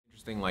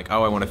Interesting, like,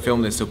 oh, I want to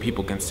film this so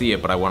people can see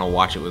it, but I want to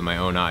watch it with my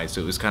own eyes.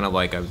 So it was kind of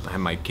like I had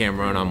my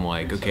camera and I'm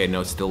like, okay,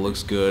 no, it still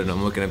looks good, and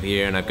I'm looking up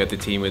here and I've got the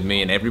team with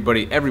me, and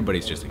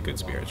everybody's just in good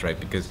spirits, right?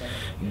 Because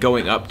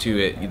going up to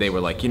it, they were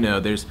like, you know,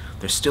 there's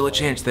still a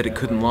chance that it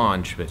couldn't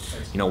launch, but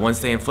you know, once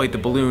they inflate the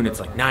balloon, it's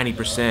like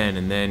 90%,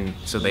 and then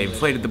so they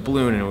inflated the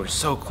balloon and we're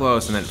so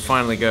close, and then it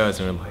finally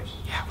goes, and we're like,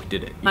 yeah, we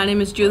did it. My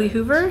name is Julie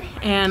Hoover,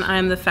 and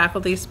I'm the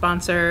faculty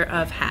sponsor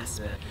of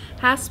HASP.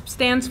 HASP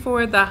stands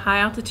for the High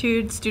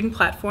Altitude Student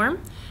Platform,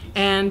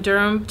 and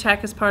Durham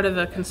Tech is part of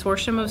a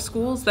consortium of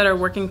schools that are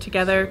working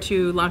together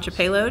to launch a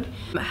payload.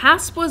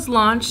 HASP was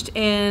launched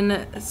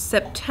in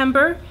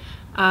September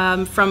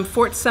from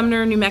Fort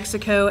Sumner, New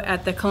Mexico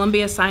at the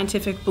Columbia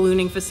Scientific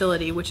Ballooning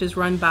Facility, which is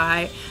run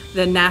by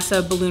the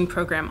NASA Balloon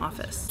Program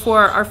Office.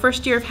 For our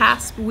first year of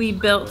HASP, we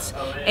built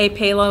a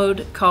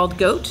payload called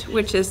GOAT,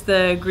 which is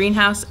the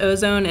Greenhouse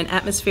Ozone and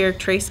Atmospheric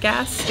Trace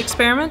Gas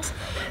experiment.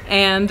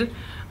 And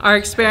our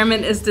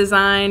experiment is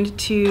designed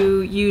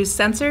to use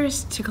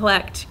sensors to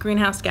collect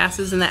greenhouse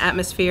gases in the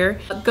atmosphere.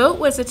 GOAT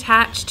was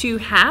attached to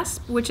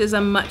HASP, which is a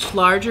much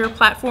larger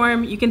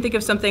platform. You can think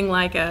of something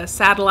like a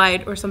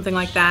satellite or something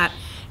like that.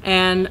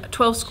 And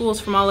 12 schools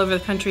from all over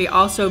the country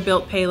also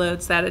built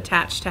payloads that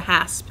attached to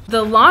HASP.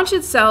 The launch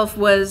itself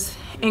was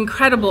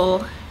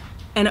incredible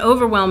and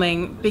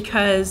overwhelming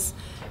because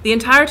the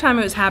entire time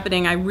it was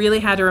happening, I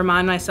really had to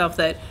remind myself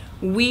that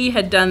we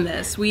had done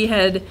this. We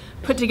had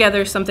put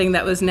together something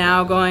that was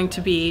now going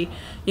to be,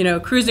 you know,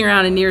 cruising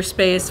around in near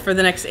space for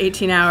the next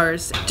 18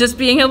 hours. Just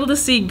being able to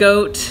see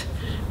GOAT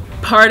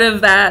part of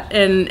that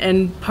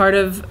and part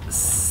of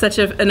such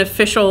an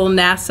official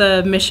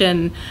NASA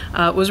mission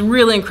was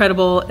really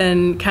incredible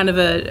in kind of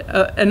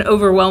an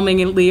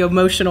overwhelmingly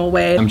emotional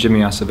way. I'm Jimmy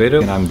Acevedo,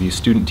 and I'm the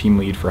student team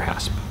lead for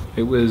HASP.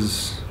 It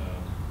was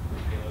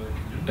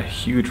a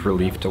huge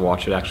relief to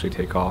watch it actually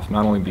take off,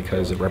 not only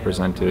because it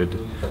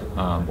represented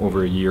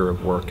over a year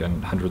of work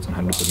and hundreds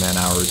of man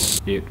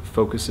hours. It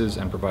focuses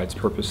and provides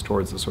purpose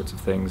towards the sorts of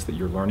things that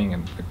you're learning,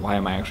 and like, why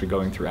am I actually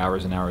going through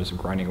hours and hours of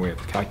grinding away at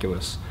the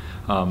calculus?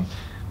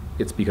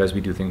 It's because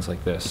we do things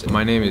like this.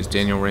 My name is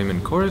Daniel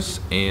Raymond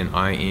Corus, and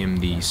I am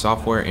the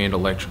software and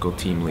electrical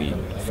team lead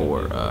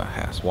for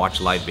HASP.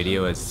 Watch live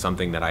video is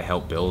something that I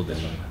help build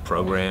and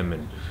program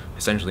and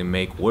essentially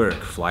make work,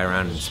 fly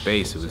around in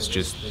space.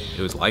 It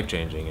was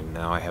life-changing, and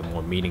now I have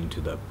more meaning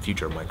to the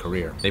future of my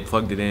career. They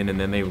plugged it in, and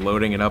then they're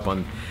loading it up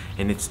on,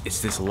 and it's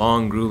this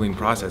long, grueling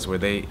process where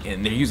they're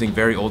using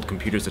very old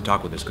computers to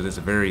talk with this, because it's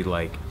a very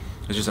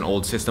it's just an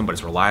old system, but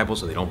it's reliable,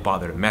 so they don't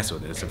bother to mess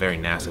with it. It's a very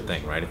NASA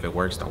thing, right? If it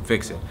works, don't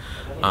fix it.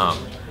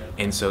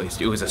 And so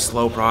it was a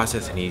slow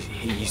process, and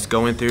he's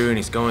going through, and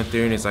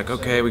he's like,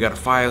 okay, we got a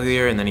file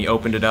here, and then he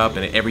opened it up,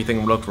 and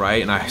everything looked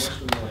right, and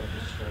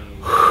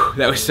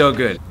that was so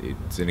good.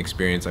 It's an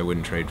experience I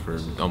wouldn't trade for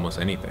almost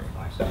anything.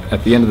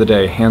 At the end of the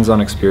day,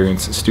 hands-on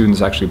experience,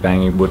 students actually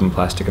banging wood and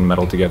plastic and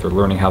metal together,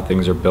 learning how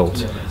things are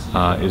built,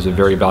 is a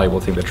very valuable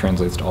thing that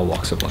translates to all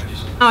walks of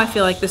life. Now I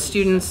feel like the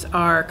students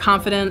are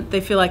confident,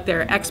 they feel like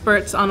they're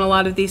experts on a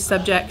lot of these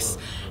subjects,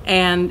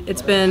 and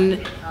it's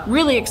been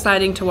really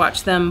exciting to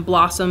watch them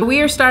blossom.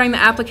 We are starting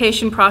the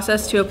application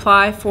process to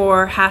apply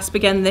for HASP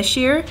again this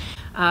year.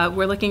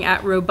 We're looking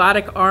at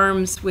robotic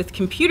arms with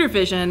computer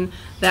vision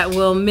that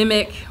will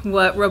mimic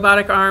what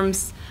robotic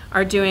arms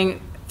are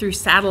doing through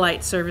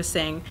satellite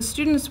servicing.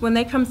 Students, when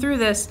they come through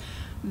this,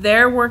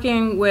 they're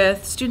working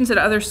with students at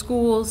other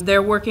schools,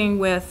 they're working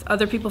with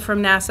other people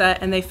from NASA,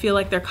 and they feel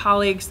like they're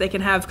colleagues. They can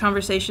have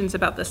conversations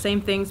about the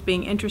same things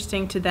being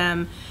interesting to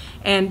them.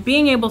 And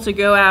being able to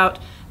go out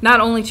not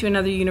only to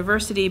another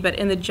university, but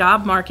in the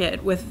job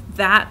market with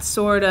that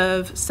sort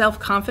of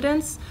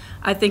self-confidence,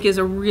 I think is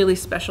a really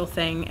special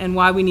thing, and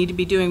why we need to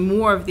be doing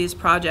more of these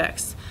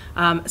projects,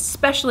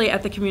 especially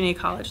at the community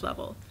college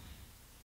level.